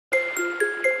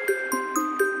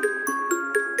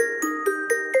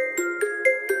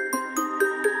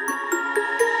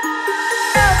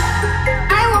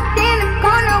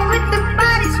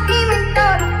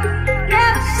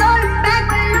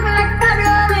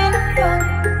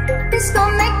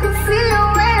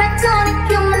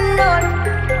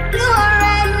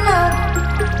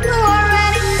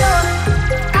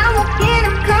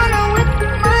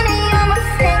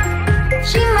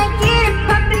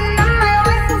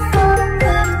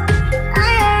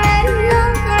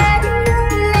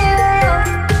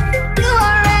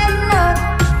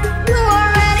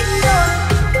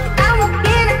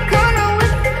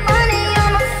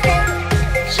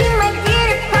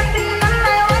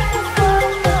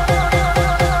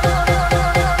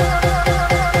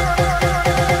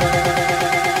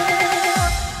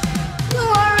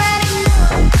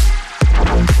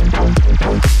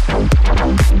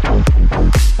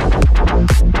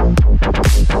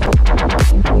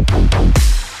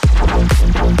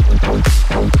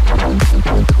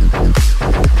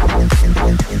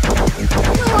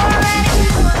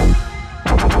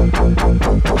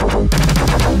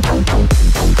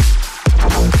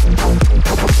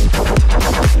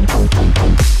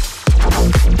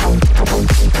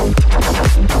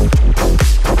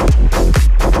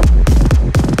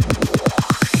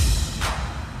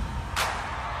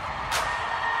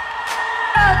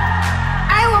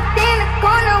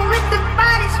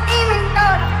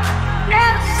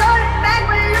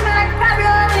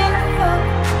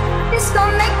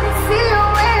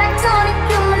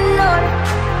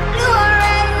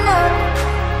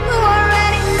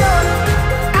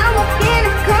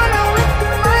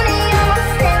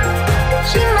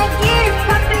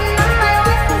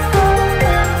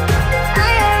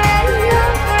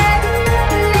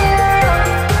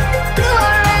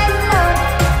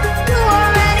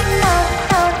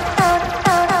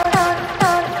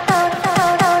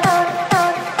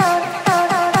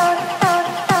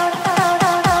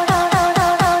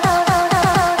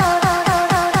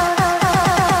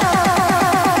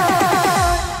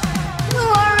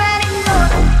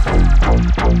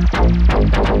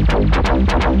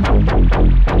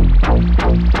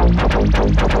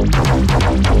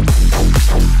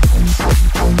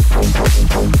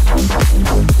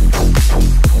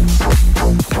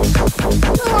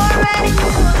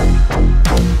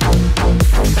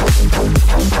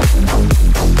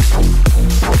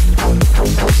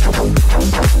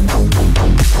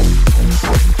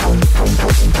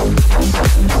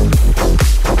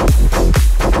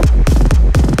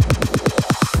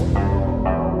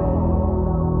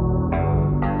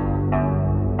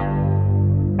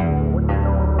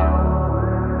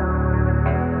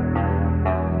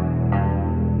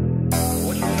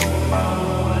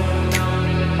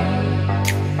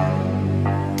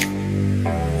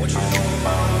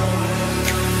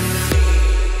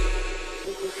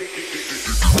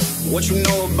What you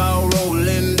know about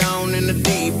rolling down in the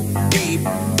deep, deep,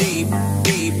 deep,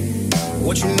 deep?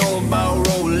 What you know about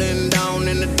rolling down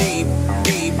in the deep,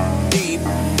 deep, deep,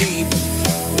 deep?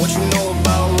 What you know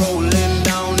about rolling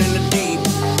down in the deep,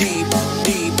 deep,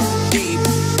 deep, deep,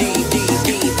 deep, deep,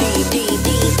 deep, deep, deep,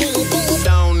 deep, deep,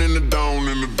 down in the down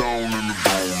in the down in the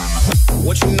down.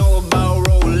 What you know about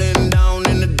rolling down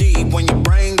in the deep? When your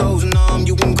brain goes numb,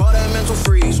 you can call that mental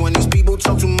freeze. When these people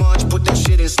talk too much, put that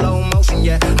shit in slow motion.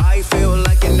 Yeah, I feel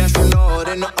like an astronaut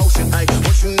in the ocean. Ay,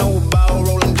 what you know about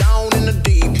rolling down in the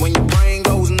deep? When your brain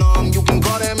goes numb, you can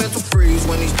call that mental freeze.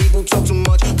 When these people talk too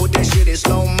much, put that shit in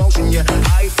slow motion. Yeah,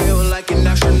 I feel like an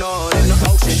astronaut in the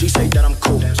ocean. She say that I'm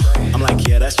cool. I'm like,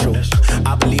 yeah, that's true.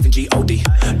 I believe in G-O-D,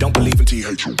 don't believe in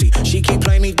T-H-U-D. She keep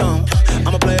playing me dumb,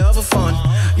 I'm a player for fun.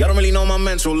 Y'all don't really know my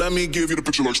mental, let me give you the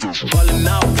picture like this. Falling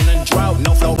out in a drought,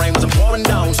 no flow, rain wasn't pouring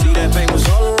down. See that pain was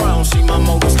all around, see my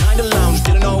mode was kinda lounge.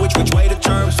 Didn't know which way to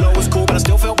turn, flow was cool but I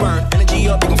still felt burned. Energy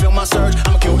up, you can feel my surge,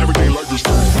 I'ma kill everything like this.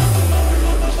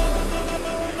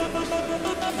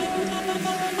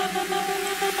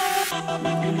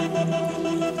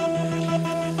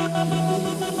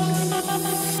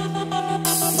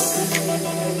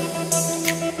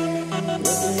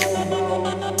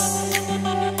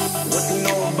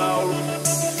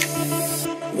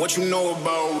 What you know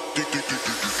about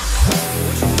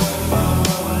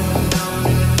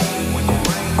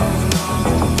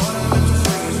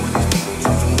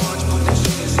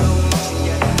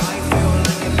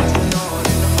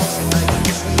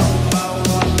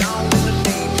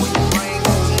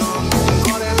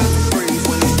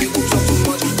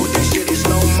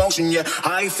yeah,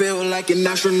 I feel like an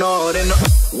astronaut in the.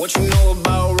 What you know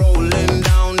about rolling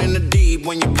down in the deep?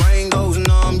 When your brain goes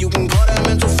numb, you can call that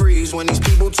mental freeze. When these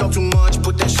people talk too much,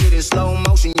 put that shit in slow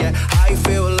motion. Yeah, I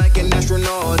feel like an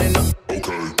astronaut in the.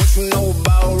 Okay. What you know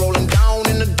about rolling down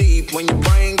in the deep? When your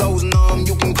brain goes numb,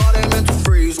 you can call that mental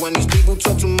freeze. When these people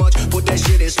talk too much, put that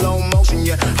shit in slow motion.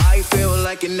 Yeah, I feel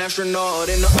like an astronaut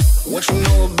in the. What you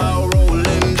know about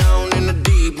rolling down in the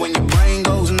deep? When your brain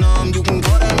goes numb, you can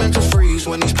call that mental freeze.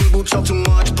 When these people talk too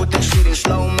much, put that shit in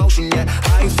slow motion. Yeah,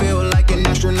 I feel like an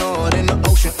astronaut in the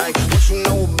ocean. Ay, what you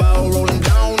know about rolling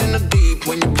down in the deep?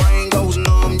 When your brain goes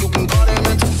numb, you can call that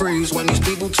mental freeze. When these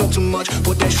people talk too much,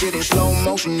 put that shit in slow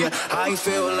motion. Yeah, I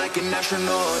feel like an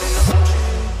astronaut in the ocean.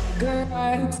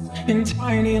 Cigarettes in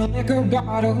tiny liquor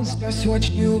bottles, just what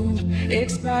you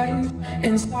expect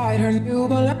inside her new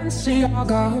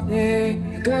Balenciaga.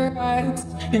 Cigarettes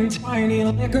in tiny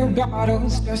liquor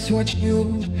bottles, just what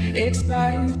you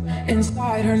expect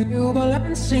inside her new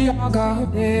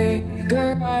Balenciaga.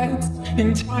 Cigarettes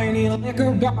in tiny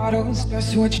liquor bottles,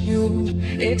 just what you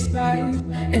expect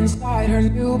inside her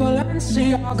new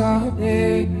Balenciaga.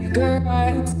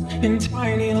 Cigarettes in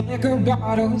tiny liquor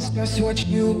bottles, just what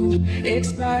you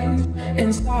expect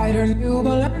inside her new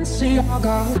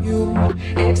Balenciaga. You,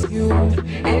 excuse,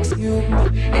 excuse,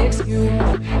 excuse,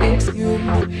 excuse,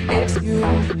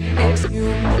 excuse,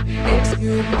 excuse,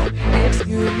 excuse,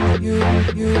 excuse,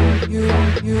 you,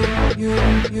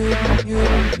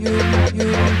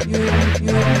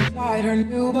 inside her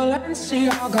new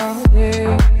Balenciaga.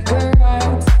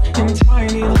 Cigarettes in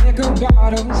tiny liquor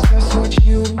bottles, just what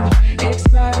you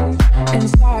expect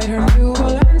inside her new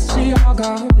Balenciaga.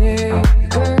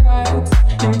 Cigarettes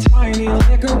in tiny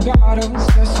liquor bottles,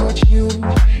 just what you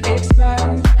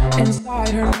expect inside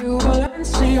her new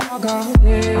Balenciaga.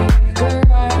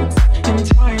 Cigarettes in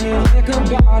tiny liquor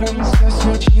bottles, just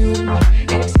what you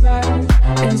expect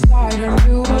inside her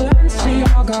new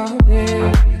Balenciaga.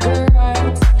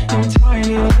 Cigarettes in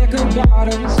tiny liquor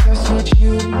bottles, just what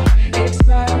you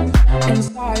expect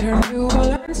inside her new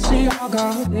Balenciaga.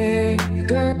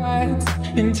 Cigarettes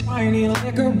in tiny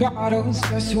liquor bottles,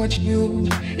 just what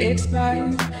you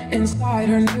expect inside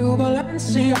her new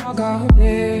Balenciaga.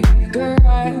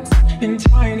 Cigarettes in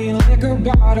tiny liquor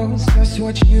bottles, just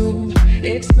what you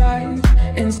expect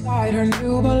inside her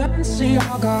new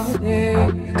Balenciaga.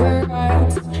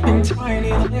 Cigarettes in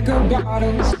tiny liquor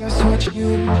bottles, just what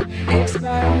you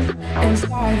expect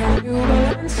inside her new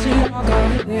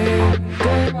Balenciaga.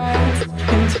 Cigarettes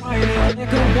in tiny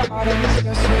liquor bottles,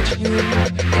 just what you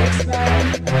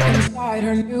expect inside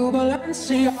her new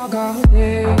Balenciaga.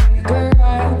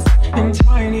 Cigarettes in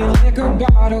tiny liquor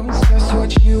bottles, just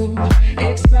what you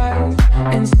expect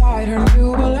inside her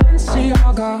new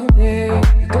Balenciaga.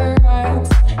 Cigarettes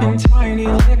in tiny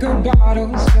liquor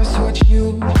bottles, just what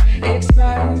you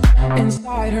expect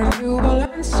inside her new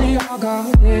Balenciaga.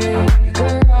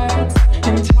 Cigarettes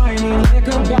in tiny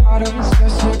liquor bottles,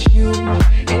 just what you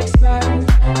expect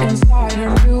inside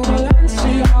her new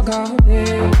Balenciaga.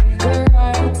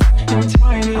 Cigarettes in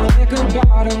tiny liquor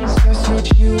bottles.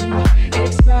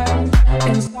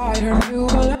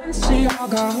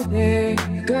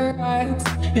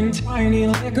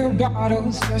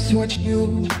 bottles, just what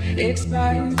you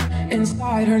expect.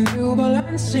 Inside her new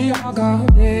Balenciaga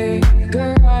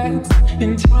cigarettes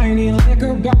in tiny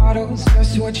liquor bottles,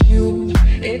 just what you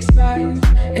expect.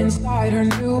 Inside her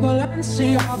new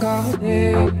Balenciaga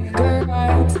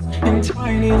cigarettes in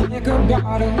tiny liquor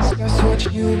bottles, just what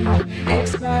you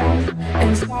expect.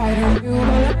 Inside her new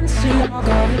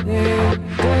Balenciaga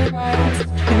cigarettes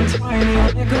in tiny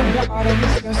liquor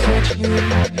bottles, just what you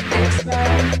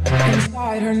expect.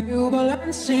 Inside her new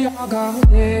Balenciaga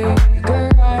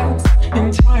cigarettes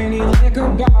in tiny liquor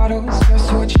bottles,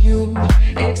 just what you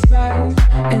expect.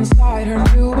 Inside her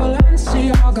new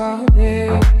Balenciaga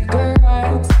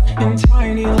cigarettes in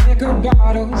tiny liquor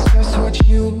bottles, just what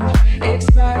you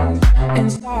expect.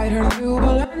 Inside her new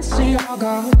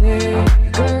Balenciaga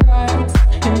cigarettes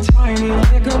in tiny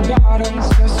liquor bottles,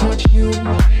 just what you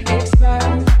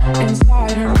expect.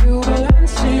 Inside her new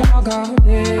Balenciaga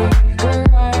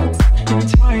cigarettes in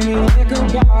tiny liquor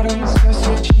bottles, just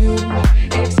what you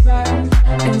expect.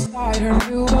 Inside her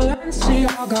new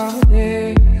Balenciaga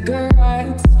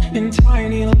cigarettes in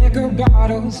tiny liquor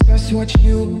bottles, just what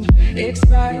you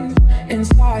expect.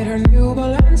 Inside her new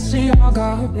Balenciaga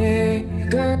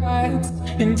cigarettes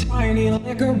in tiny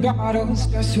liquor bottles,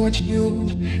 just what you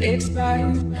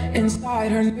expect.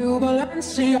 Inside her new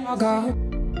Balenciaga.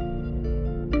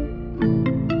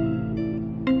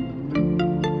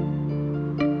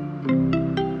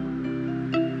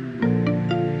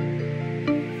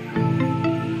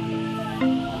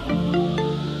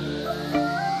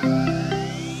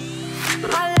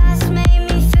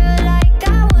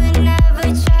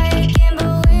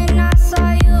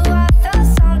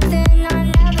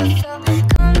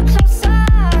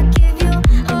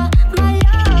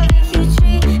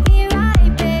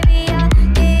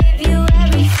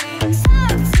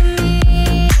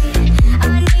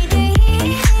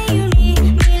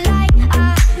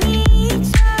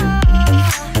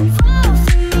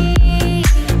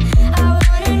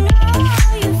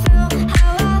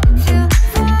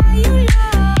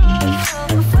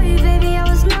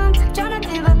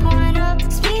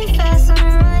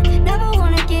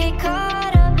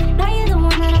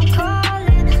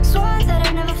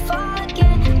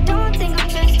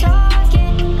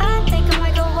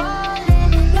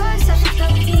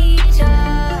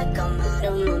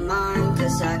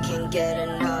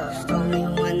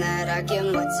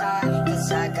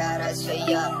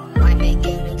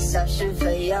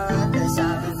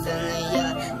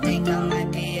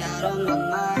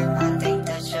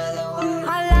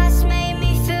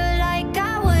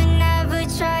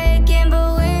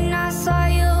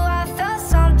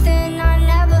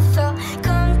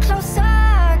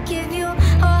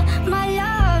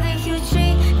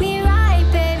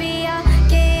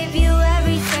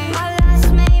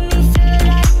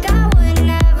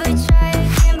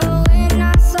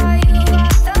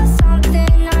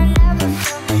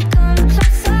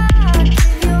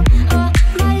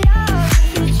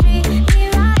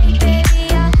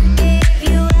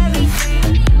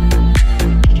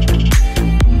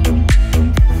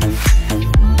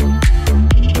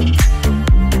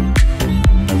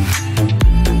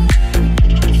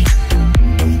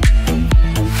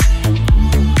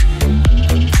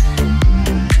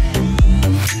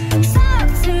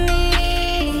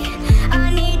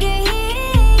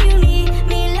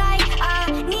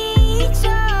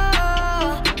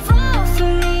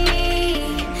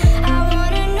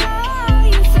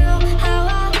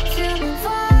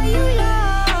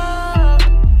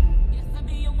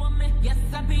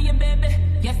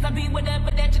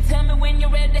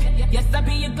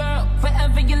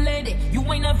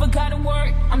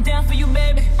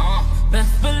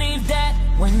 Best believe that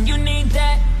when you need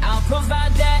that, I'll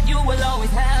provide that. You will always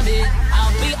have it.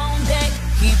 I'll be on deck,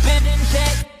 keep it in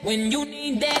check. When you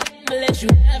need that, I'll let you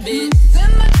have it.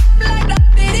 Send my like that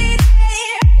did it,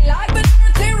 like the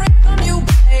dirty rhythm you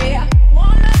play.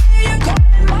 Wanna hear you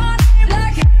calling my name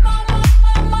like hey, mama,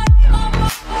 mama, mama.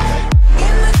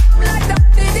 In the like that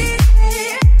did it,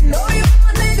 know you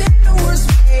want it in the worst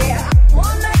way.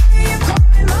 Wanna hear you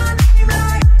calling my name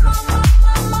like mama,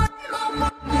 mama, mama.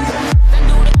 I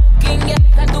do the cooking, yes,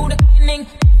 I do the cleaning.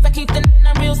 I keep the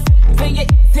real for your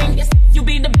eating. Yes, you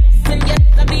be the best, and yes,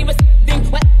 I be receiving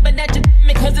whatever that you do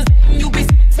me, 'cause it's you be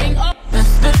sitting up.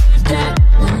 Best believe that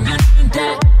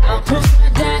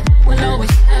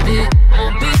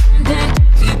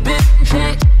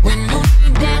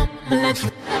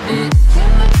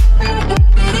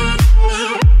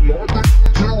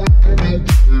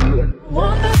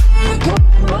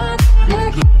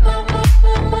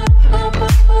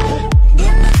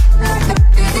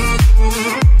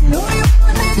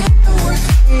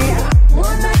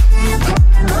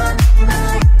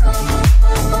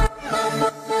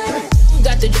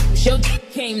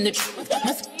scream the truth.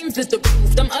 My screams is the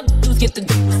proof. Them other dudes get the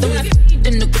juice. So I feed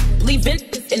in the group, leaving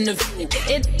this interview. It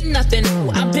ain't nothing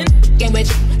new. I've been f***ing with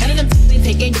you. None of them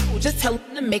they taking you. Just tell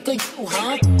them to make a you,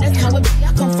 huh? That's how it be.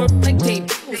 I come from like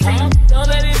debuts, huh? So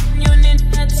baby, you need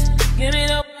nuts. Give me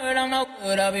the word, I'm no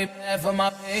good. I'll be bad for my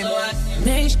baby. So I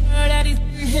make sure that he's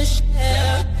in his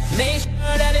share. Make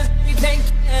sure that his baby take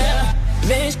care.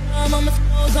 Make sure I'm on my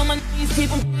toes, on my knees. Keep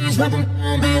them please, rub them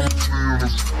down, be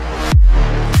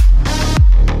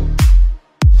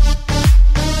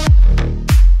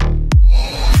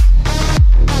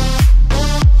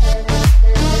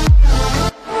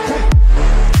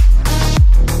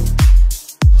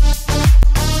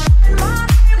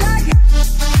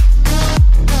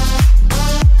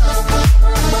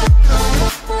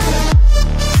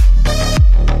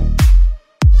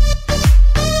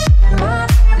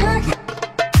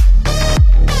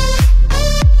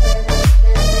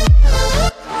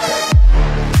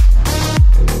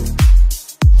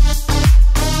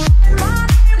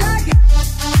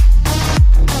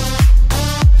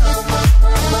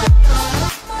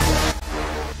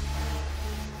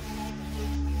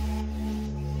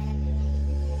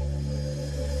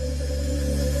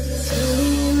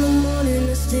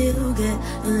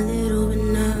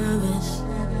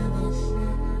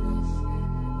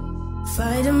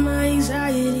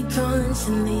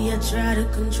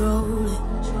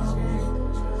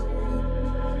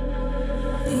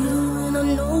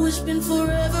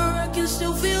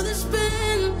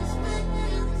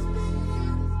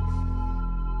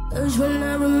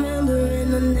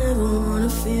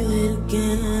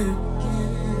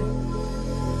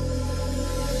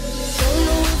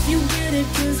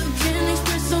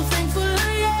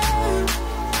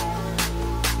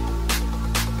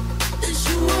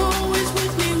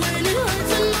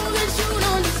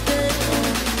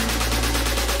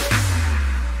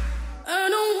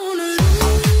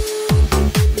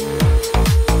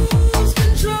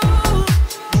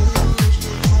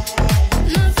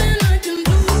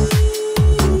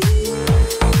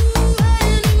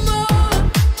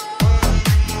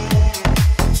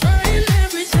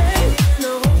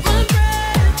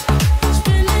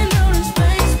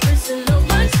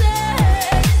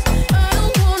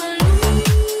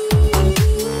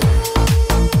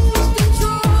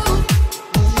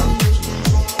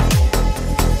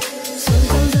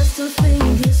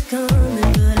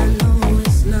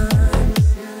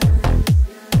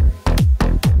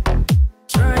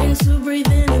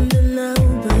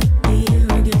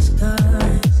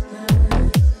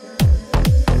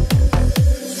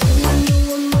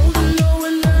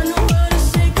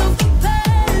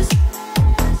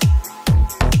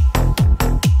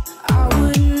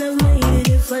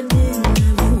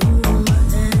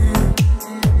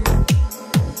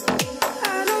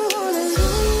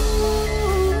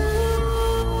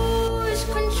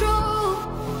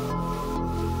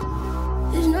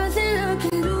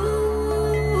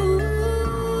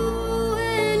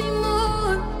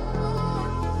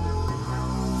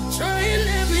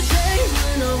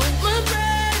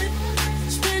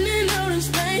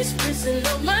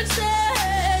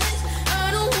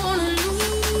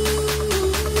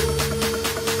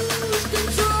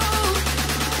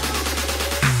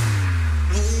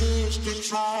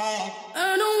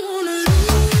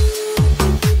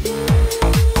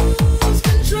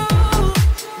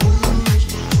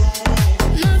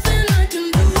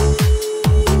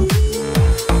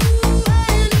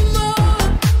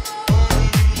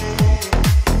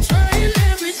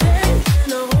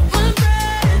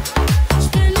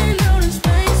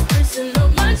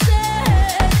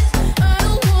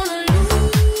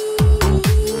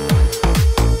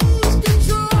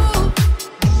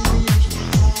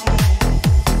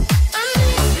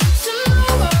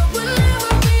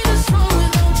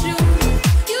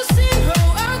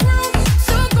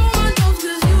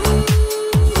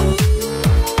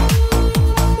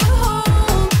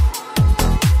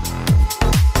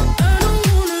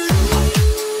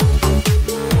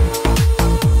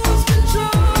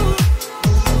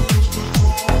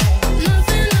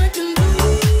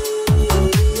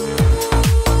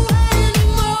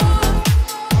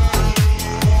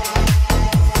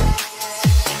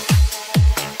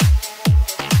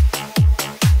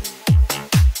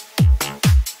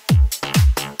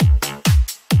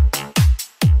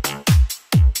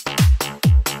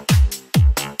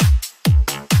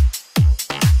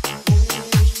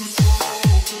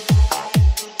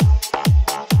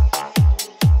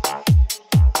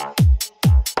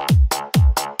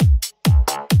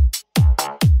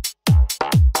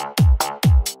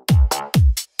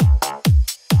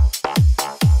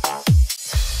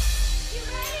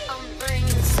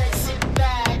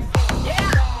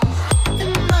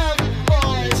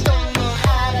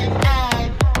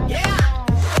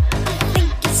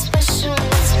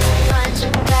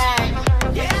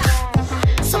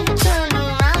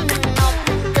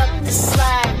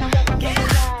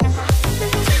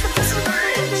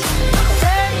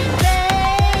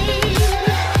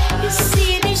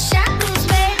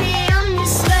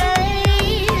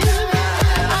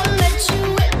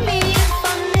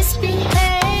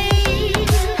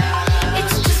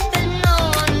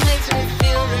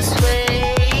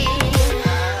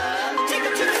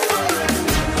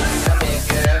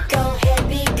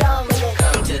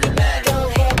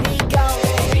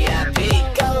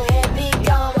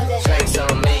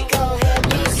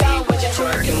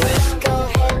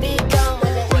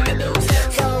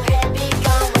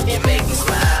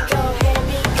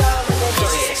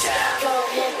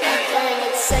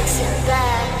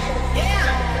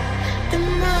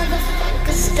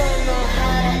don't know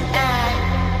how to act.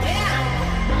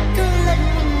 Don't let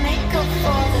me make up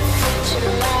for the things you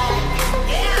lack.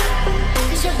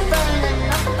 'Cause you're burning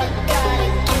up, I gotta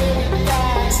get it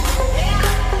fast.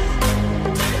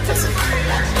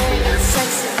 Bring it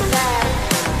sexy back.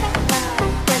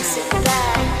 Takes it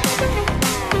back.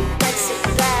 Takes it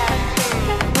back.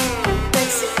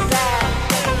 Takes it back.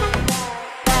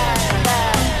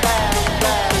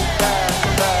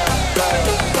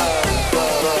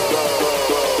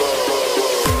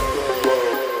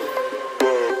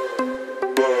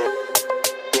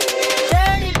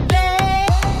 Dirty babe,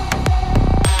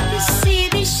 you see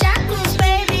these shackles,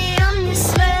 baby, I'm your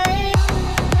slave.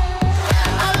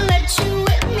 I'll let you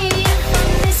whip me if I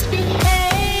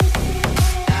misbehave.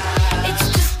 It's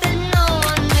just that no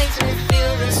one makes me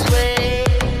feel this way.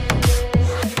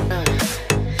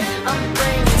 I'm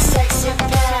bringing sexy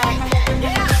back.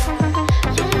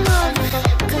 You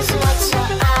motherfuckers, watch your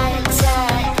eye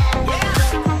attack.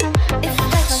 If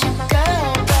that's your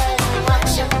girl, better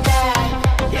watch your back.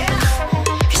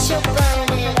 'Cause you're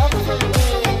burning it up for me,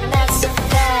 and that's a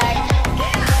fact.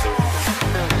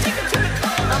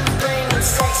 I'm bringing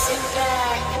sexy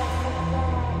back.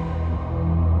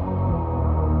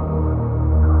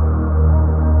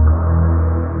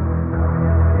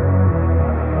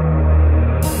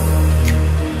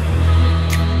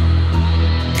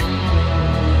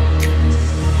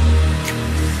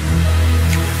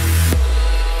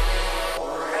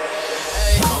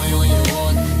 Call me when you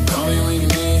want, call me when you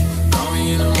need. Call me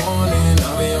in the morning,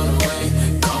 I'll be on the way.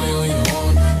 Call me when you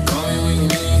want, call me when you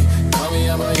need. Call me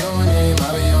out by your name,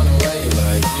 I'll be on the way.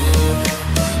 Like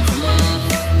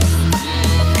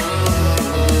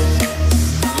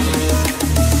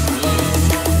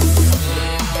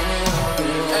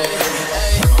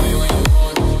call me when you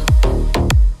want,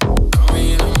 call me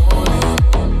in the morning.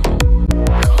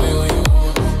 Call me when you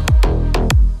want,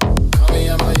 call me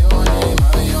out by your name,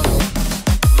 I'll be on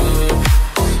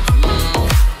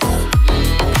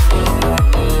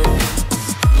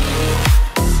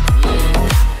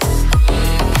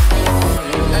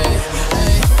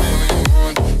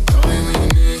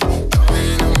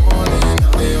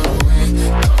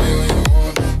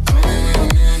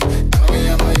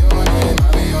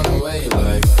the way.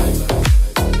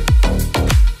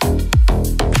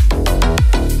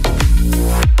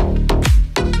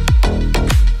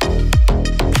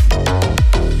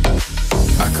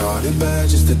 I caught it bad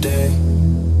just today.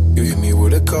 You hit me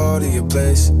with a call to your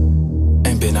place.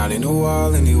 Ain't been out in a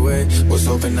while anyway. Was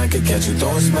hoping I could catch you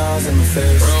throwing smiles in my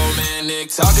face. Romantic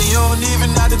talking, you don't even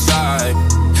have to try.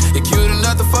 You're cute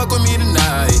enough to fuck with me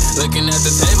tonight. Looking at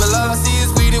the table, all I see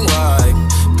is weed and white.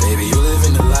 Baby, you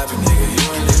living the life, and nigga, you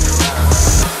ain't living right.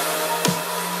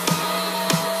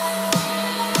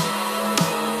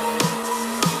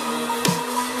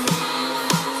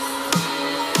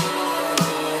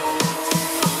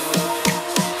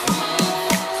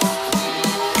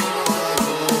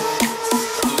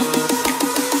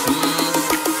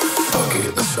 Okay,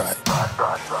 let's try it.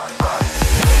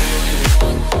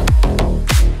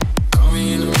 Call me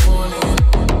in the morning.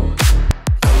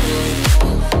 Call me when you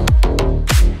want.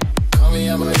 Call me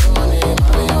out by your name,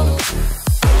 I'll be on the way.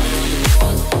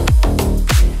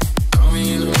 Call me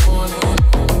in the morning.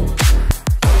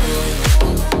 Call me when you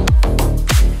want.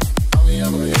 Call me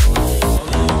out by your name.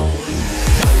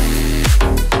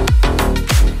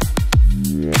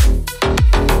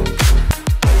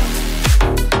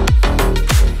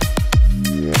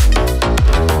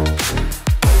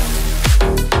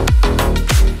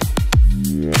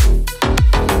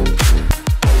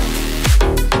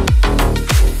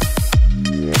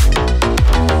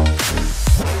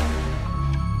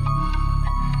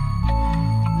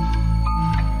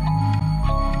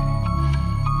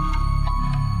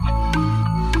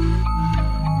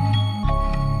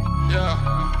 Yeah.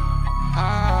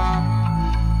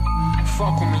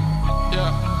 Fuck with me.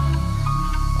 Yeah.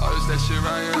 Oh, this that shit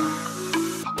right here.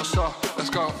 What's up? Let's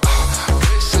go.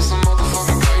 This is a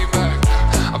motherfucking payback.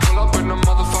 I pull up in a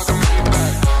motherfucking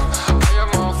Maybach. All your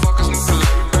motherfuckers need to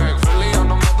lay back. Really on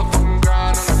the motherfucking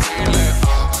grind on the daily.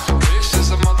 This is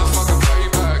a motherfucking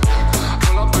payback.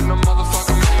 Pull up in a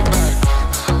motherfucking Maybach.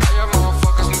 All your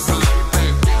motherfuckers need to lay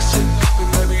back. Big shit poppin',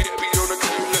 baby, they be on the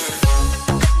daily.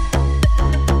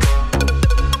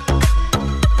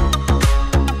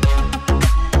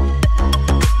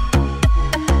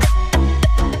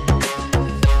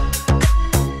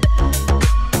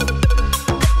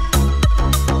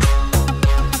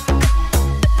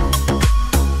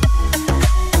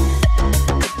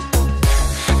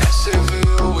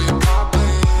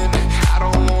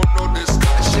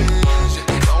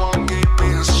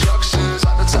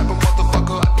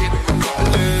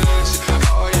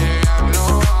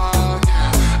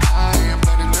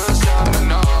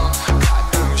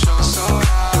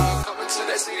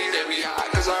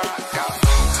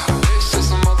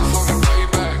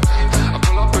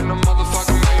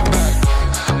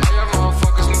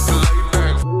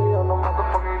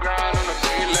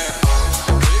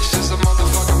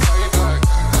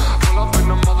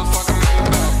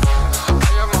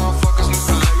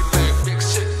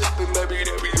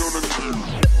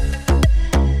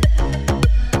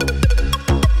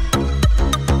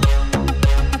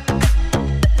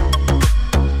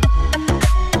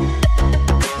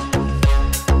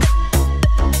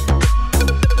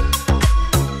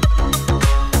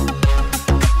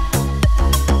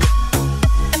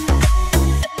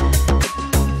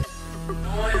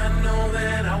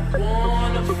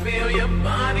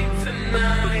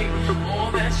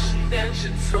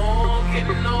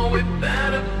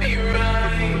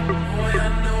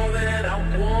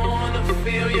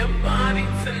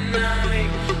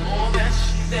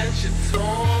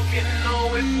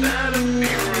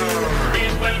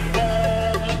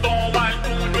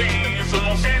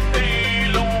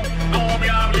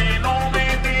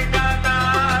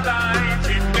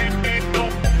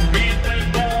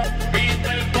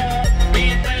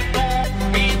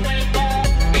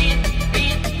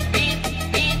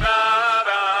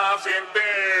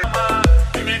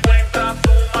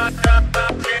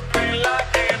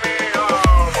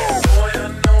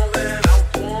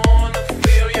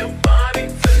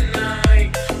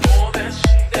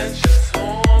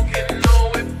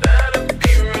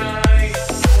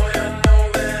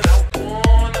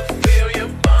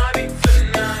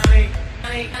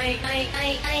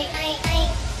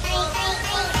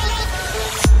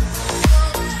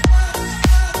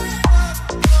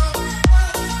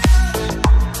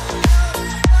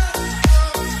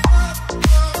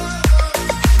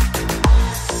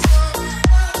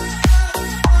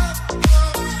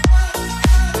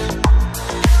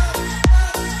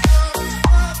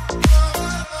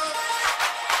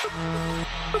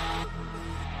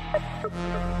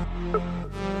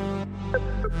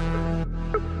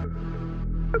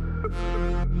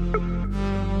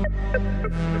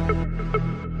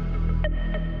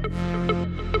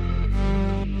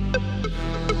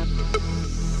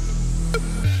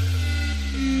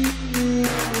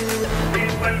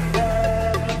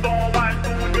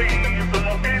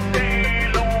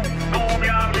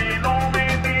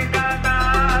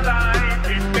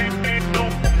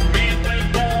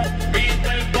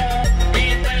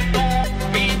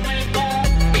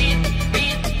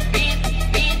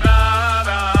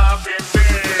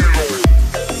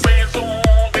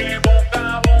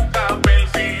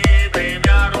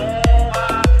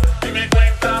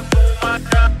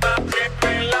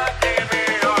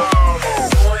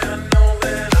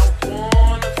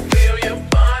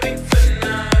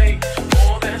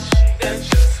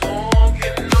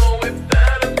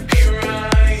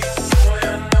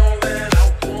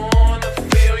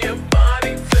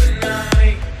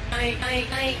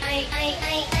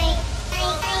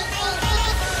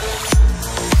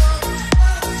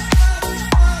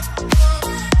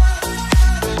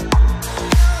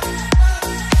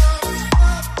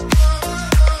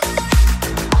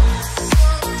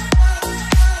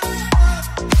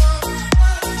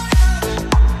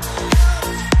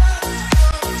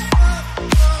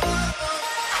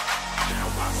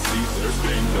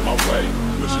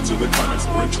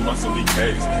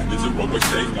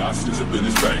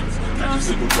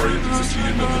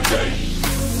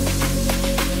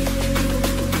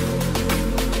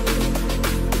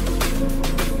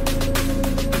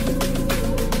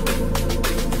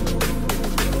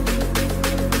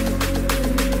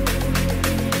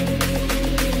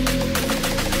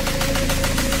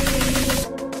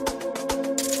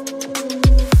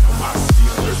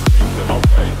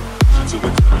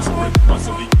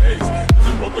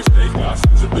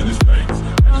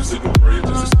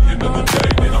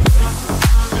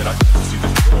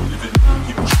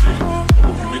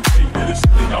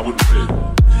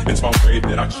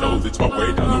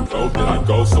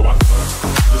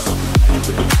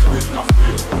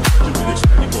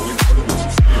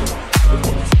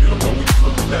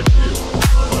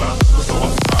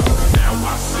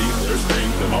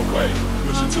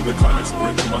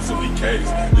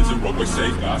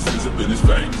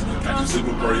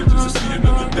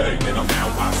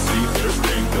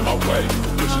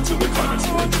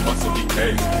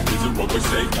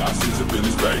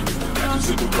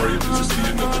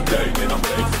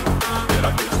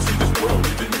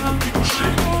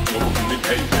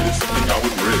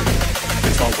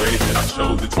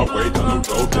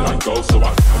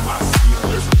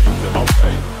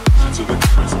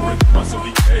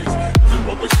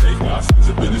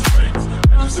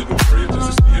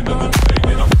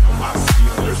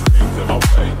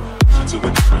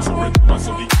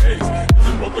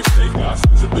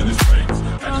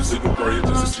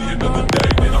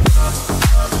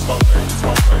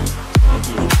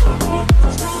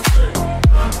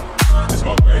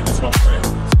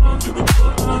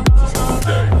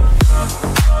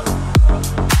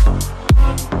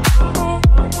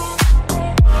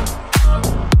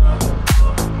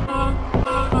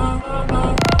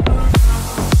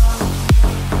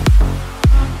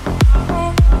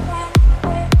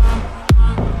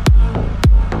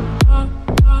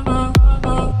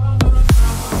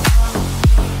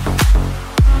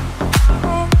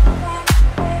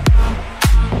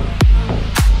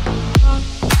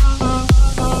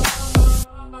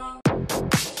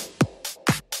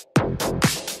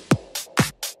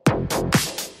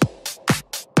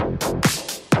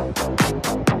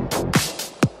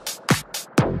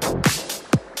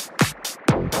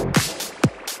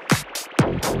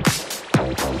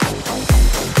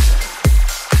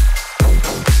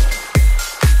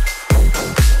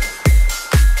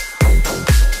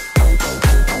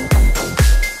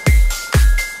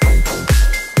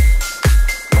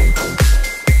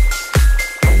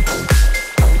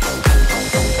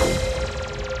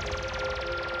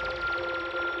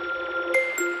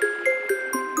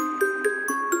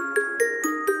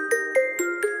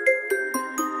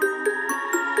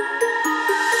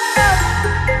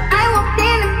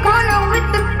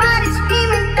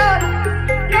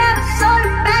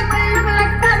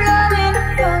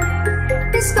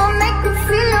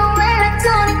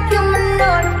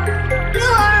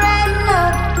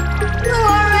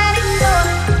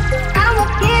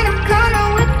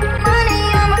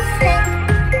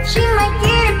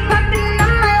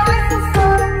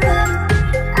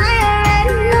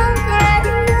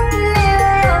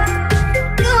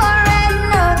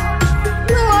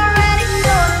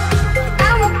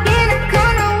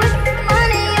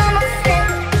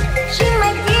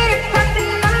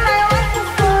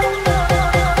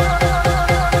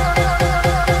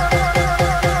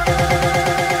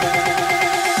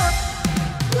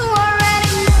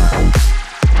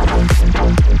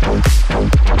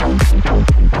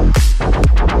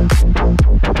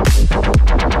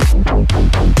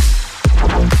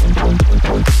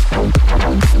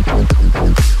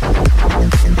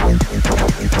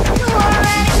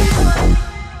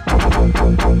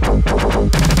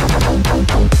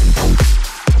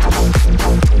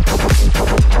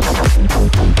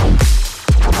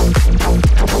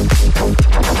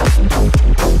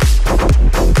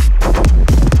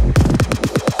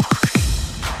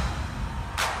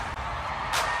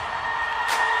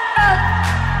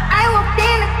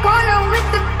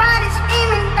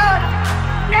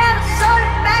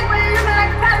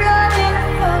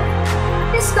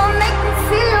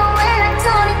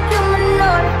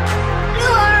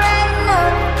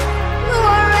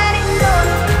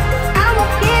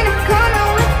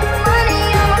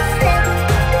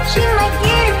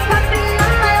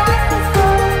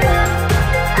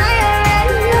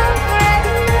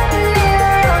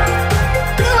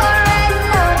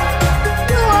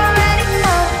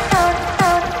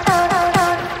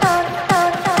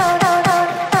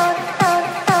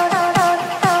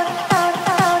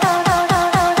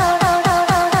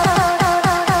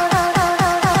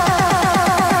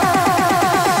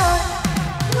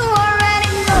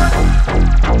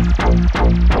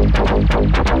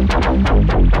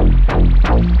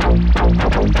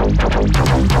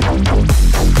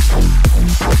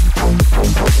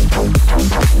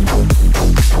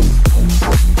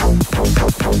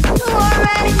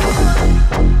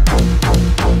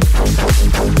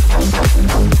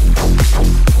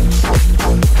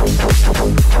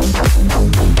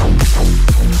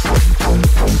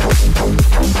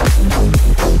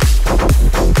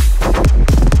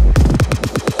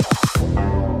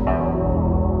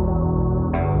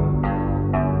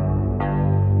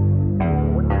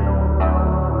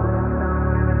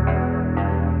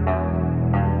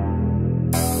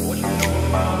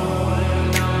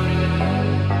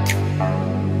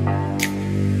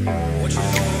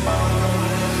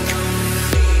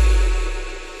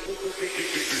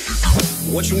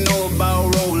 What you know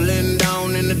about rolling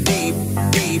down in the deep,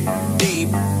 deep, deep,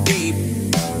 deep?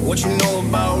 What you know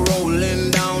about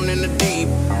rolling down in the deep,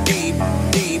 deep,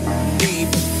 deep, deep?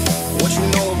 What you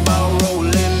know about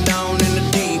rolling down in the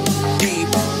deep, deep,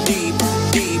 deep,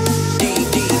 deep,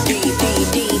 deep, deep, deep, deep,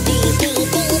 deep, deep,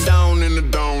 deep, down in the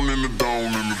down in the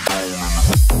down in the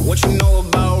down. What you know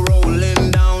about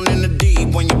rolling down in the deep?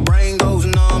 When your brain goes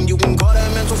numb, you can call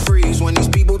that mental freeze. When these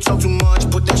people talk too much,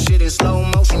 put that shit in slow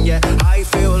motion. Yeah, I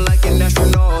feel like an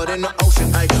astronaut in the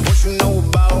ocean. Ay, what you know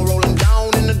about rolling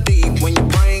down in the deep? When your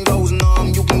brain goes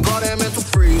numb, you can call that mental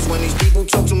freeze. When these people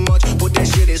talk too much, put that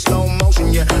shit in slow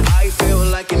motion. Yeah, I feel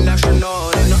like an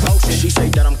astronaut in the ocean. She say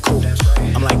that I'm cool.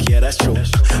 I'm like, yeah, that's true.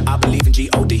 I believe in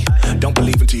G-O-D, don't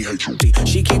believe in T-H-U-D.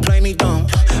 She keep playing me dumb,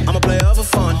 I'm a player for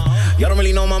fun. Y'all don't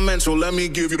really know my mental, let me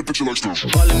give you the picture like this.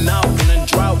 Falling out in a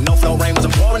drought, no flow rain was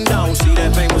pouring down. See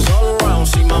that pain was all around,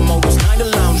 see my mode was kinda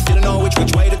lounge. Didn't know which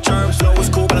way to turn, flow was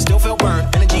cool but I still feel burned.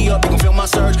 Energy up, you can feel my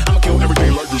surge, I'ma kill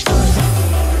everything like this.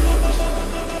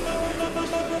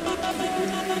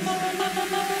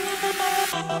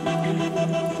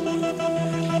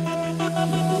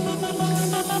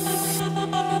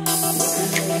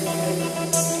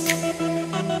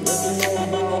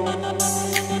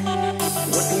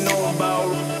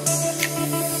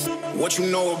 What you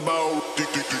know about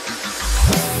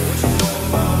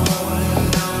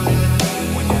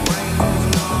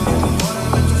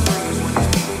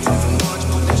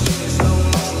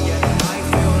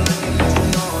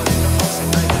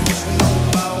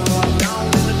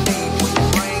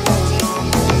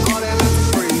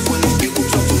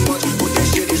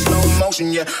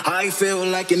yeah, I feel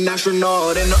like an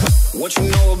astronaut in the. What you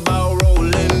know about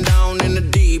rolling down in the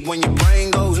deep? When your brain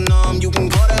goes numb, you can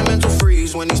call that mental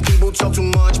freeze. When these people talk too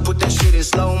much, put that shit in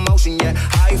slow motion. Yeah,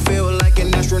 I feel like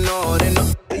an astronaut in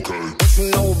the. Okay. What you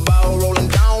know about rolling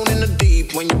down in the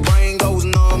deep? When your brain goes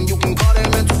numb, you can call that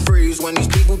mental freeze. When these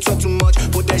people talk too much,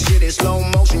 put that shit in slow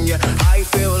motion. Yeah, I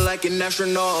feel like an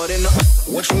astronaut in the.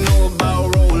 What you know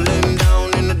about rolling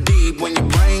down in the deep? When your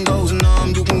brain goes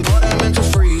numb, you can call that mental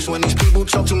freeze. When these people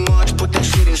talk too much, put that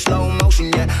shit in slow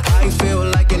motion. Yeah, I feel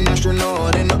like an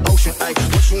astronaut in the ocean. Ay,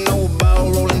 what you know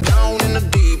about rolling down in the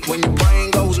deep? When your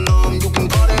brain goes numb, you can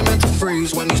call that mental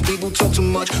freeze. When these people talk too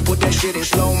much, put that shit in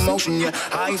slow motion. Yeah,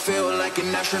 I feel like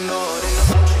an astronaut in the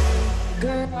ocean.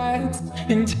 Cigarettes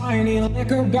in tiny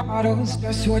liquor bottles,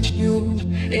 just what you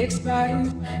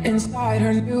expect inside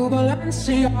her new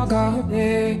Balenciaga.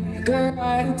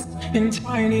 Cigarettes in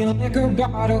tiny liquor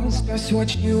bottles, just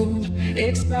what you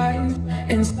expect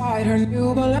inside her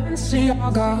new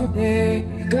Balenciaga.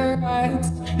 Cigarettes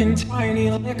in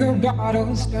tiny liquor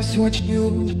bottles, just what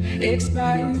you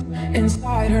expect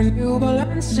inside her new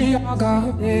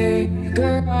Balenciaga.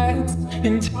 Cigarettes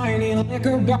in tiny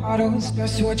liquor bottles,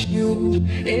 just what you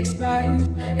expect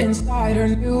inside her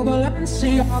new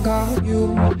Balenciaga.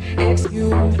 You,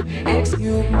 excuse,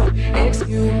 excuse,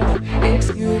 excuse,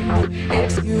 excuse,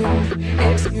 excuse,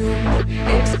 excuse,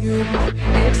 excuse,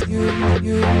 excuse,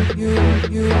 you,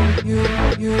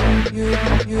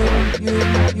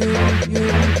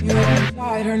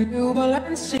 inside her new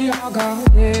Balenciaga.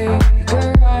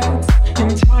 Cigarettes in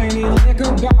tiny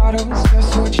liquor bottles,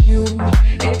 just what you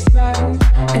expect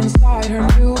inside her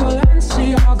new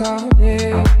Balenciaga.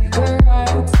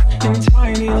 Cigarettes in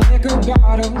tiny liquor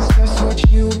bottles, just what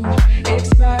you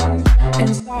expect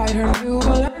inside her new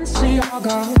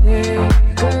Balenciaga.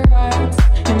 Cigarettes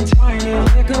in tiny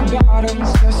liquor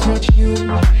bottles, just what you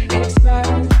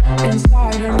expect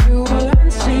inside her new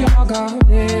Balenciaga.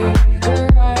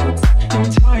 Cigarettes in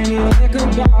tiny liquor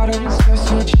bottles, just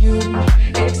what you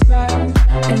expect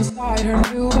inside her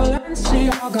new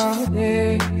Balenciaga.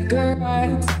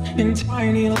 Cigarettes in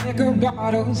tiny liquor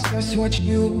bottles, just what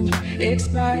you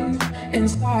expect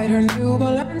inside her new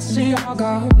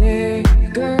Balenciaga.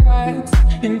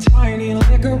 Cigarettes in tiny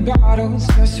liquor bottles,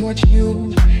 just what you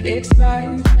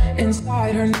expect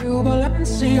inside her new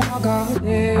Balenciaga.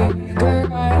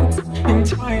 Cigarettes in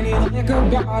tiny liquor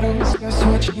bottles, just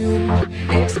what you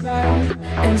expect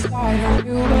inside her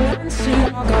new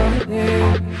Balenciaga.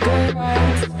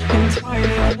 Cigarettes in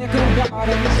tiny liquor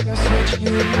bottles, just what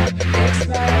you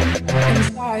expect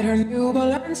inside her new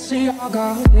Balenciaga.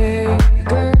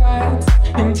 Cigarettes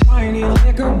in tiny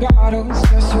liquor bottles,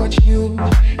 just what you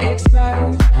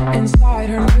expect inside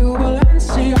her new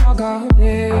Balenciaga.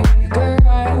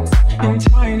 Cigarettes in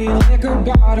tiny liquor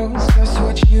bottles, just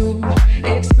what you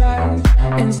expect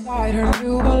inside her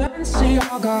new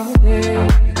Balenciaga.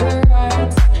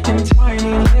 Cigarettes in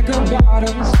tiny liquor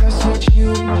bottles, just what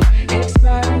you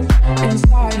expect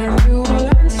inside her new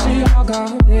Balenciaga.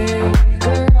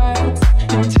 Cigarettes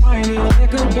in tiny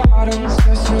liquor bottles.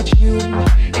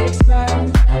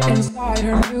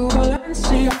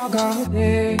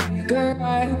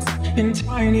 cigarettes in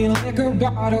tiny liquor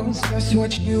bottles, just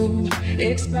what you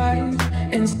expect.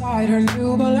 Inside her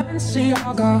new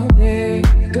Balenciaga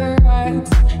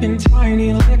cigarettes in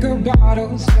tiny liquor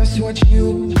bottles, just what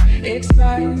you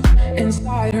expect.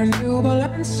 Inside her new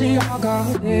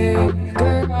Balenciaga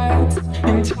cigarettes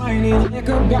in tiny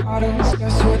liquor bottles,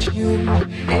 just what you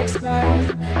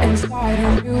expect. Inside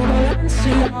her new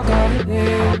Balenciaga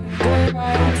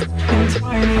cigarettes in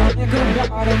tiny liquor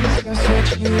bottles, just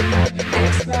what you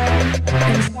expect.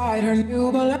 Inside her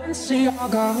new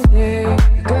Balenciaga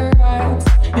cigarettes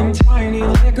in tiny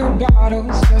liquor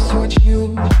bottles, just what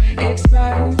you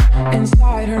expect.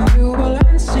 Inside her new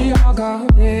Balenciaga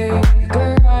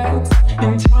cigarettes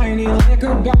in tiny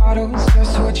liquor bottles,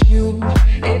 just what you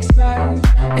expect.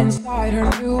 Inside her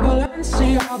new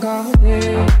Balenciaga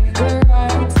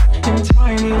cigarettes in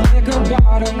tiny liquor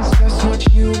bottles, just what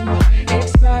you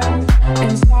expect.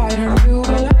 Inside her new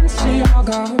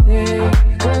Balenciaga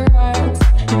cigarettes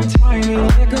in tiny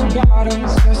liquor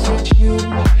bottles, just what you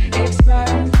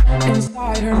expect.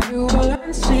 Inside her new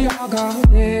Balenciaga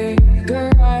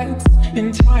cigarettes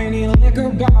in tiny liquor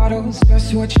bottles,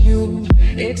 just what you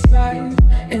expect.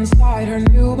 Inside her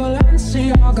new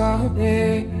Balenciaga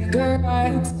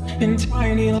cigarettes in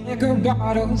tiny liquor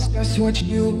bottles, just what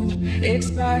you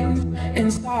expect.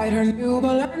 Inside her new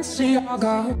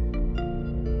Balenciaga.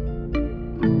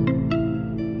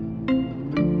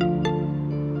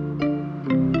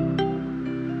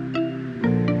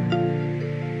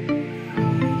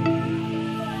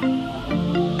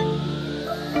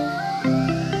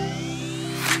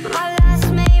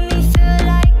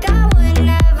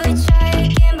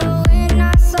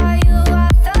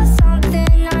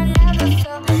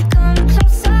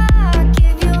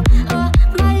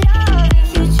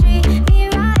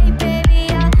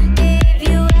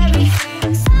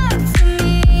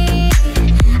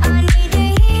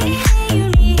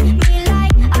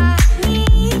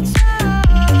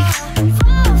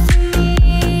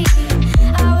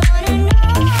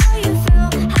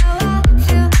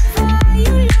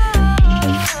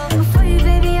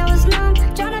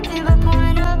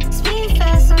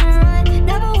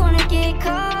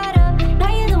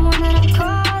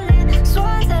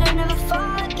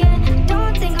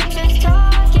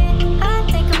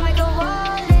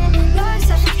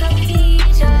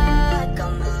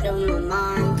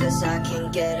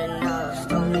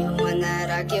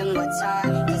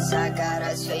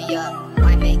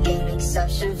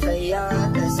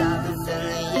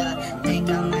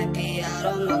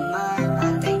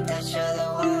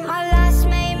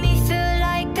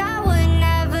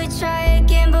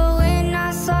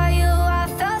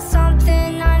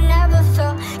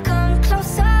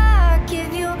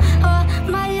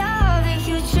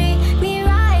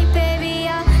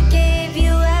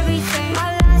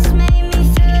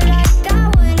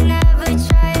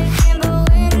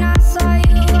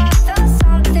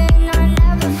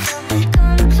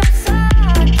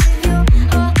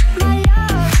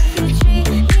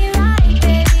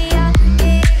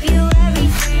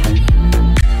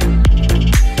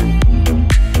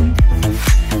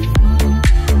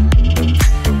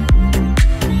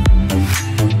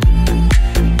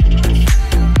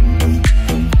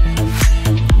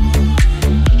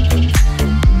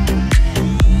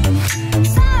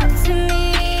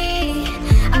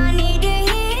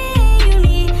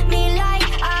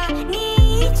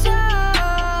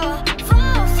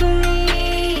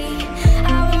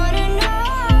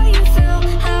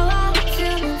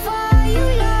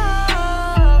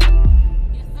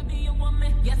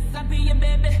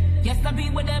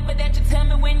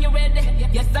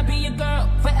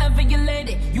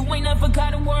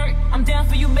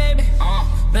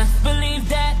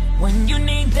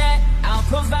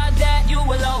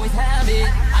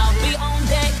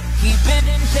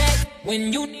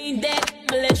 When you need that,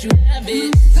 I'ma let you have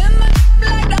it. Send my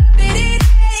like that, did it,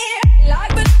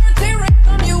 like the dirty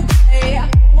rhythm you play.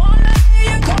 Wanna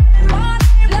hear you calling my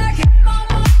name like hey,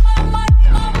 mama, mama,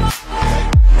 mama.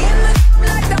 In the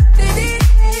like that, did it,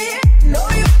 know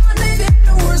you want it in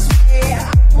the worst way.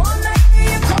 Wanna hear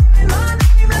you calling my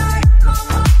name like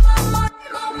mama, mama,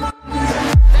 mama.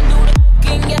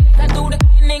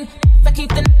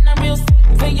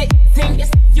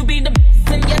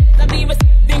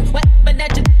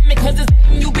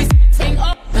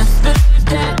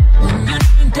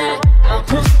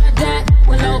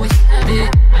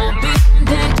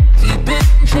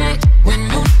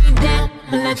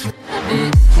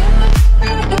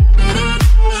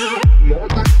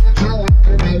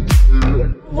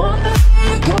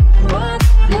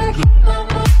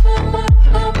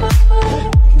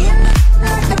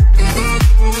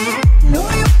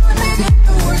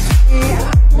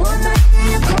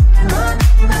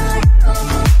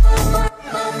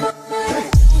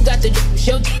 got the juice,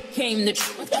 your came the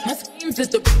truth. My schemes is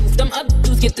the proof, them other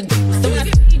dudes get the juice. So I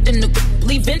feed in the group,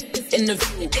 leaving this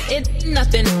interview. It ain't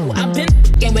nothing new, I've been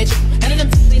f***ing with you. None of them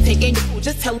ain't taking you,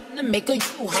 just tell them to make a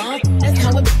you, huh? That's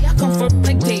how it be, I come from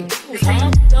like debuts,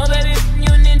 huh? So baby,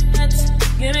 you need nuts.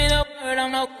 Give me the word,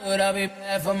 I'm no good, I'll be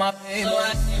bad for my baby. So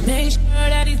I make sure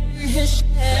that he's in his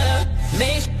share.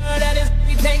 Make sure that his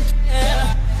baby take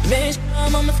care. Make sure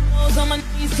I'm on my toes, on my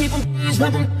knees, keep him please,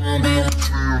 rub him down, be like.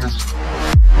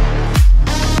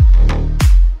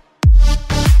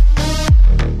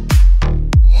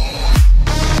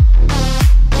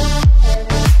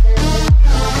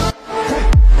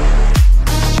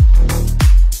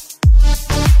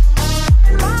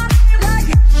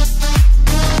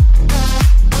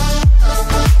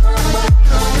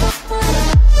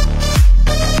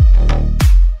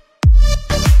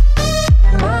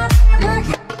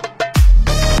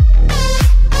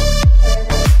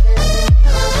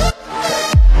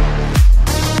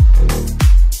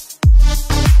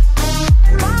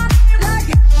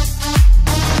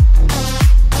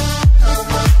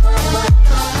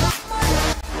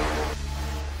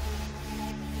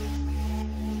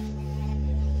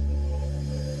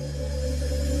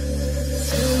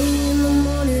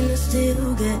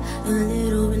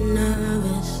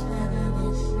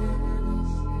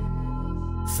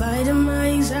 Fighting my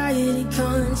anxiety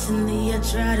constantly, I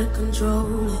try to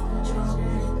control it.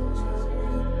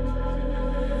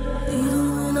 Even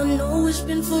when I know it's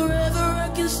been forever, I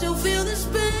can still feel the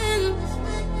spin.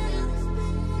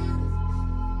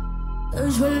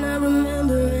 Urge when I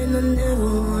remember and I never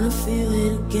wanna feel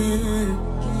it again.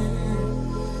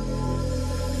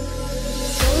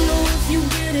 Don't know if you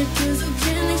get it, 'cause I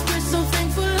can't express how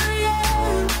thankful I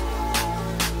am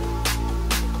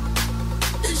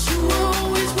that you were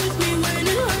always with me when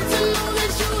it hurts. I know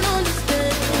that you don't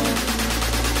understand.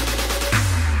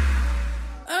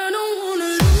 I don't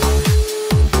wanna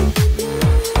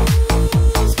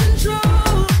lose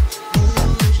control.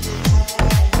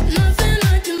 Nothing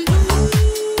I can do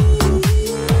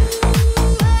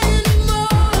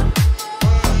anymore.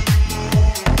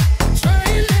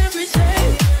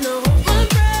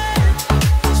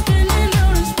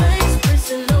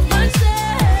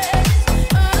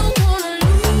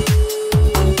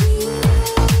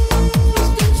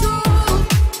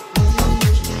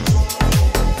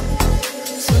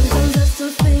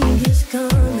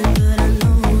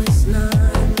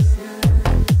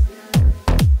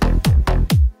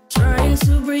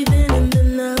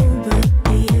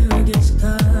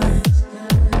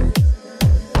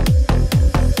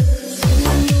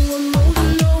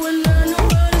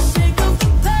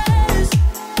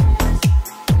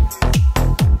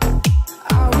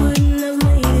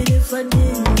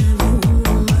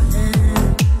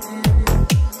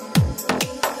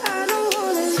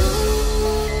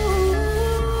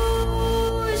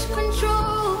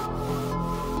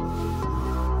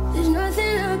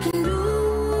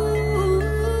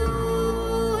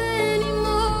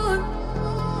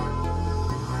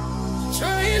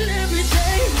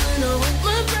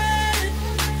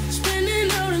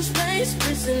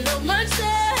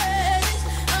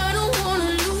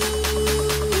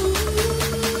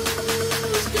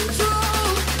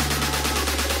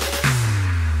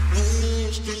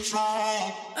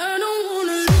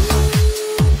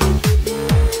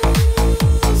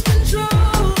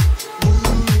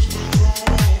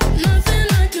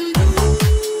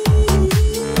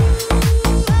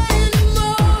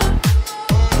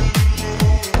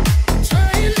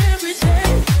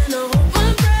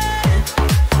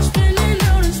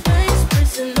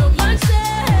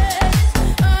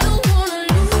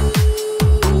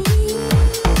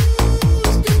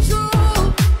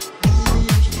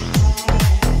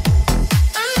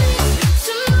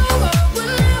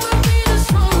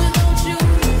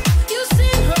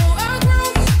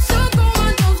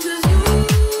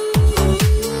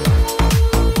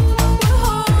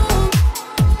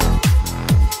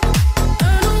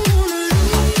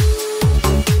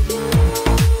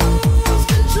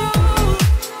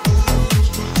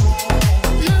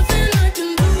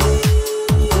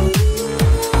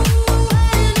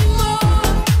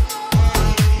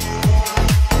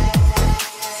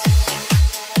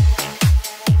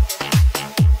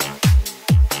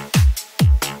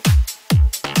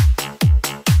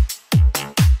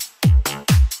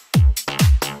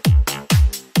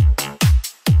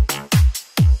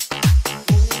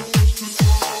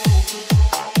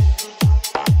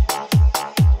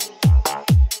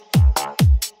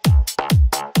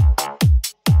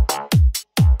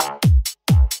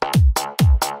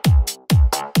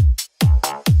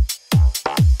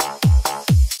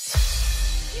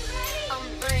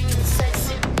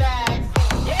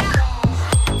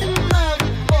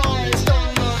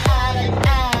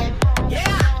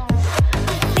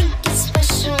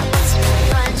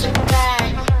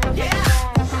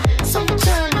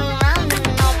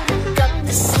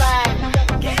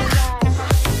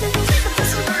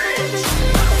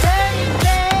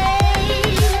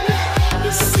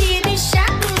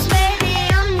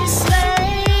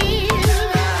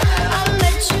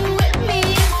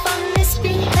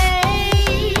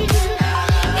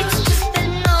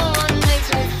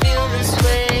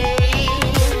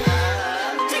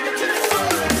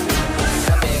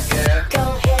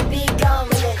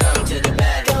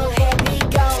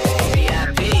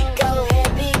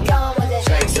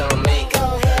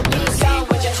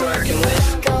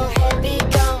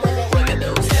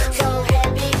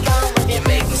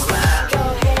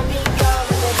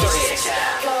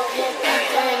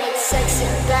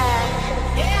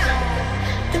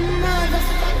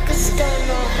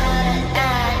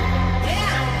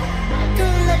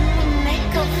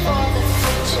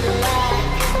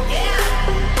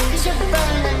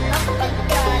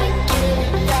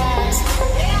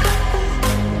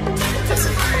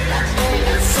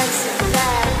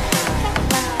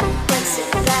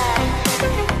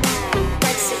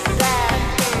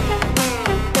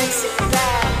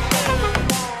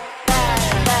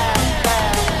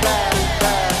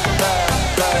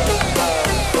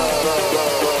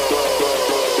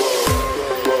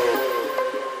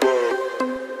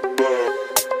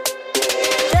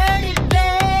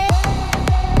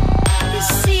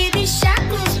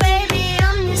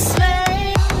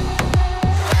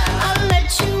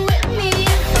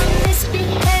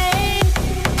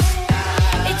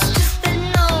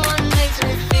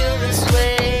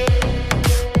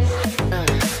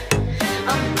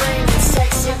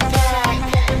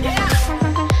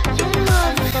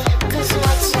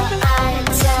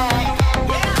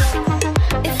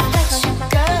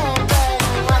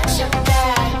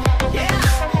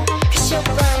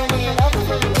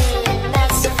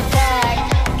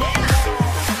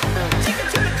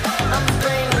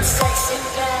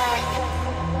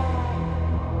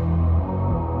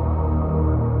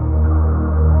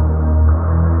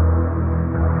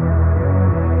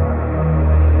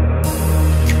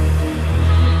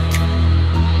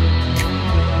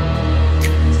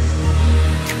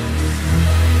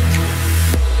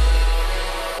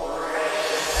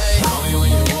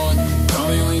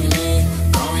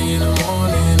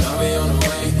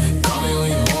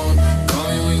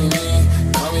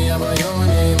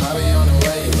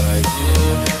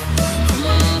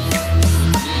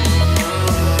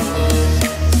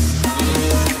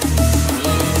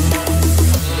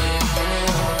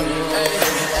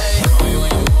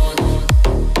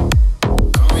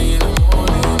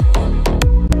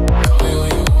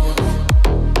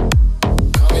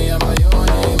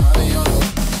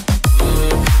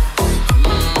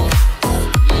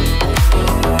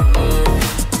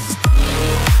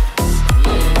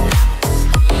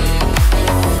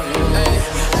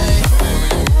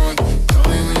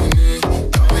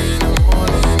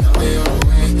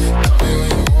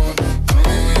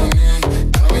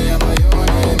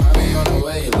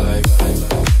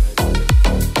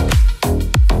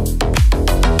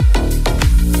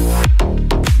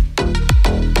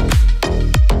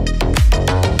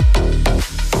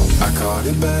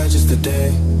 bad just today.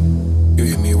 You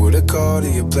hit me with a call to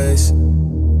your place.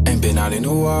 Ain't been out in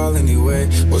a while anyway.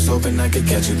 Was hoping I could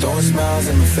catch you throwing smiles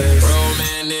in my face.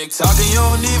 Romantic talking, you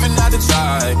don't even have to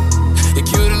try. You're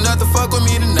cute enough to fuck with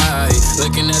me tonight.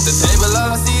 Looking at the table,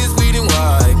 all I see is weed and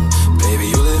white. Baby,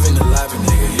 you living the life, and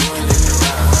nigga, you ain't living the life.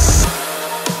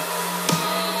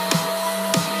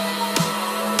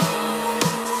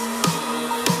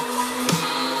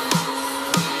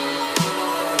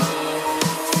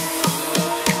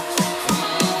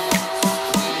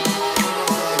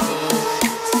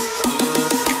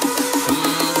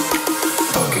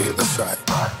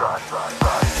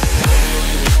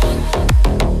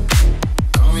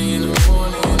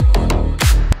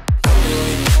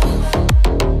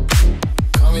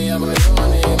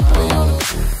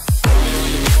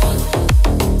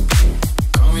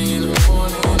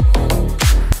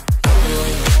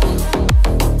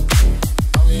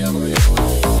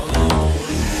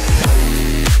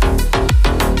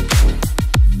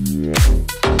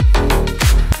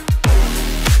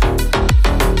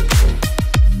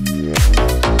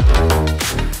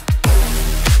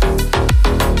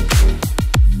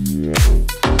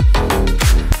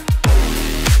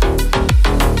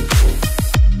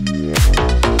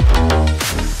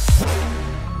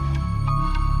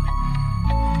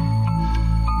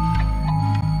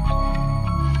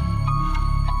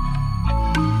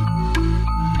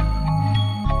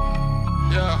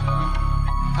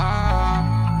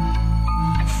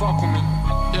 Fuck with me,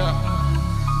 yeah.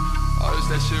 Oh, this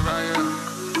that shit right here.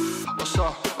 What's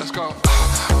up? Let's go.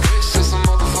 This is some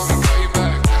motherfucking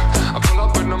payback. I pull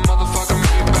up in the motherfucking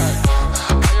Maybach.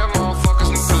 I am motherfuckers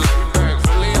need to lay back.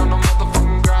 Really on the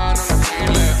motherfucking grind on the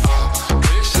daily.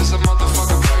 This is a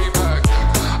motherfucking payback.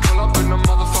 Pull up in the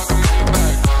motherfucking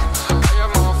Maybach. I am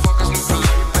motherfuckers need to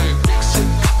lay back. Big shit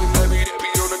poppin', baby, they be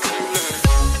on the daily.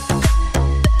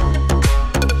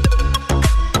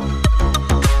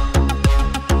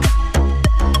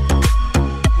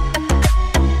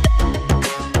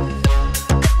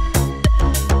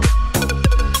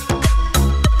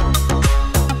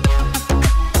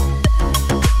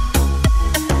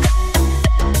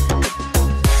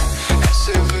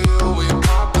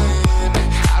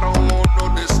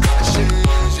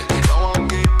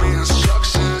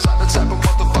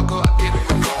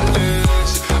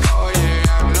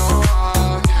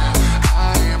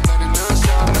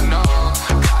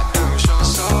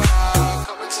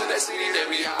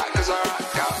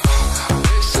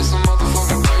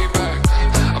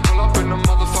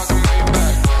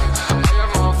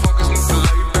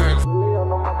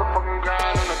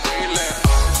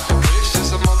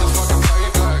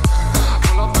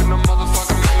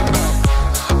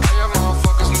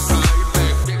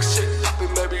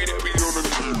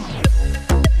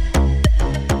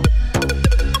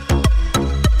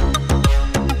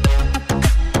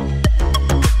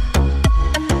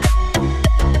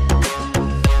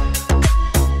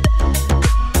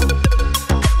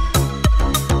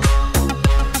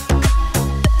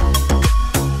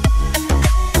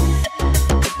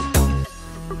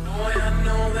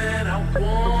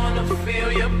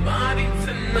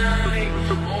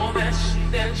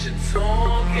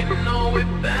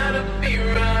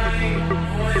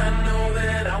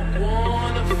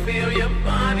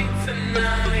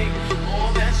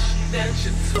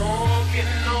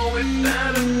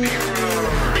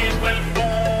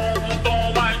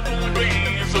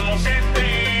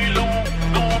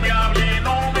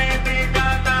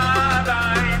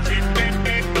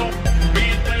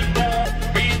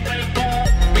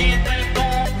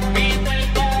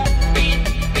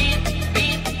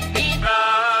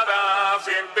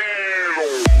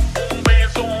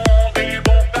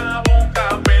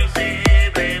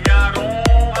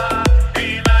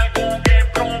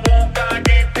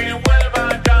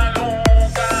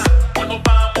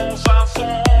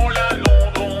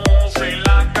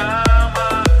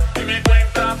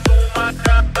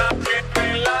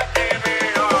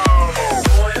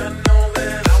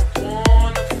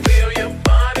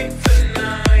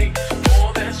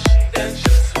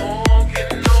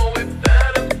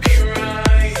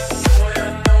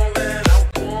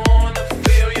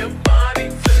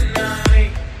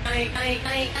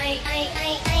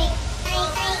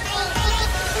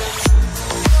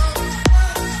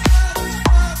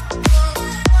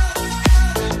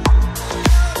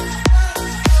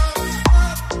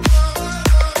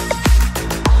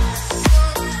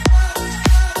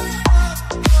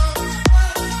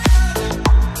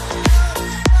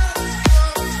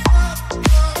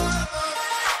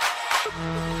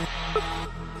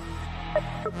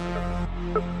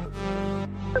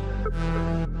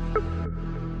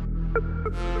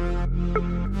 Thank you.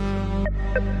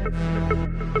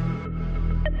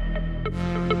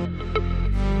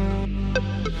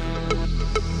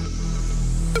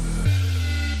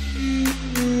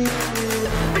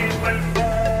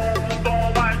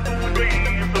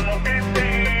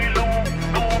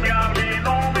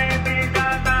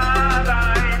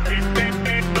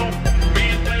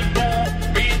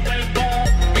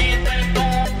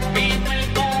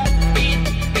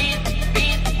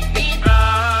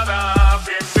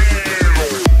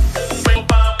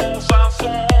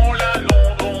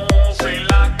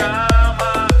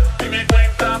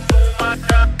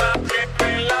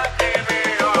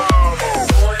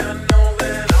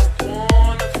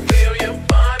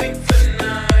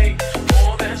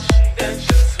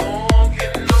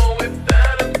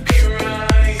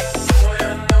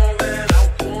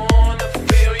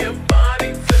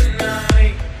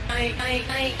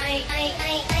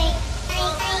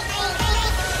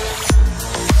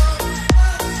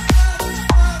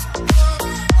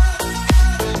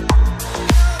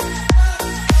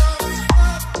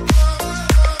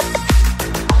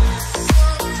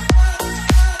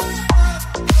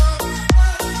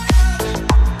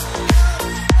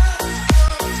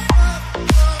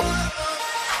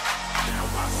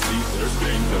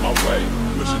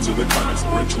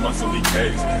 silly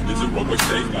case. Is it roadway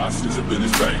safe? God sends up in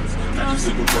his veins. Catch a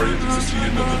single prayer just to see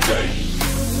another day.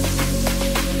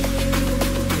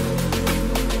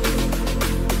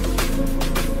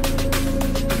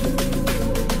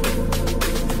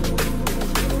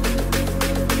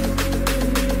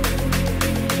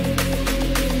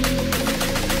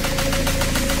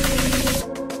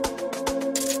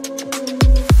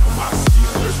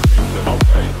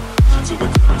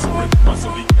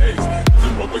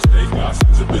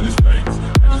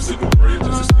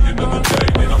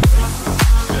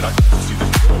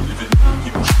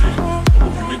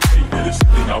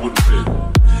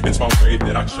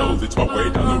 It's my way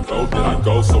down the road that I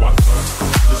go, so I turn.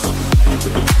 Listen to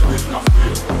the feeling I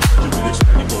feel. You've been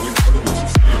expanding, going further with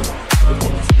some skill. The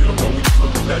more you feel, know we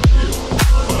look at that deal.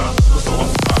 But I'm so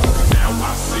outside, now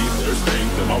I see there's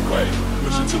things in my way.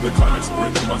 Pushing to the climax,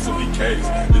 sprint to my silly case.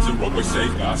 Is it roadway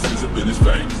safe? God sends up in his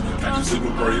veins. Catch a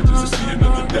single prayer just to see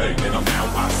another day. And now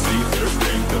I see there's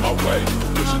things in my way.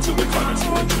 Pushing to the climax,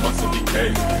 sprint to my silly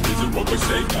case. Is it roadway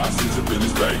safe? God sends up in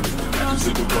his veins. Catch a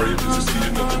single prayer just to see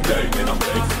another day. And I'm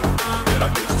thankful that I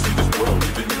get to see this world,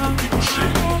 even if people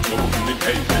shit. No human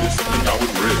hate, it is something I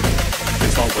would risk.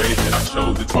 It's my way that I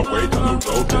chose, it's my way down the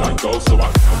road that I go. So I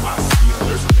see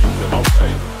there's things in my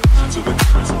way. To the